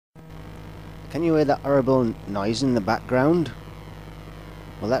Can you hear that horrible noise in the background?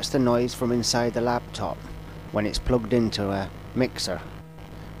 Well, that's the noise from inside the laptop when it's plugged into a mixer.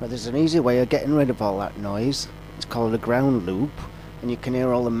 But there's an easy way of getting rid of all that noise. It's called a ground loop, and you can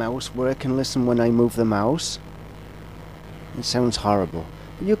hear all the mouse work and listen when I move the mouse. It sounds horrible,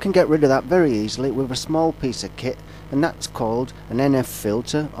 but you can get rid of that very easily with a small piece of kit, and that's called an NF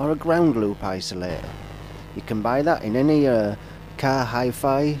filter or a ground loop isolator. You can buy that in any car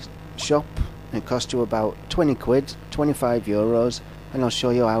hi-fi shop. It costs you about 20 quid, 25 euros, and I'll show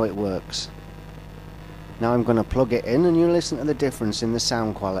you how it works. Now I'm going to plug it in and you listen to the difference in the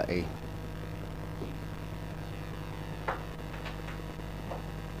sound quality.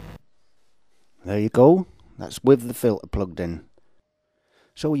 There you go, that's with the filter plugged in.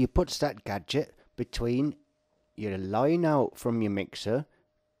 So you put that gadget between your line out from your mixer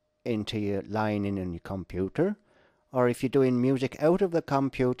into your line in on your computer, or if you're doing music out of the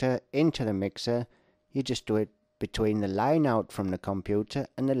computer into the mixer, you just do it between the line out from the computer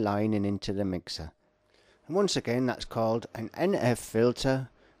and the line in into the mixer. And once again, that's called an NF filter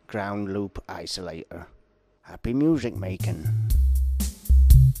ground loop isolator. Happy music making.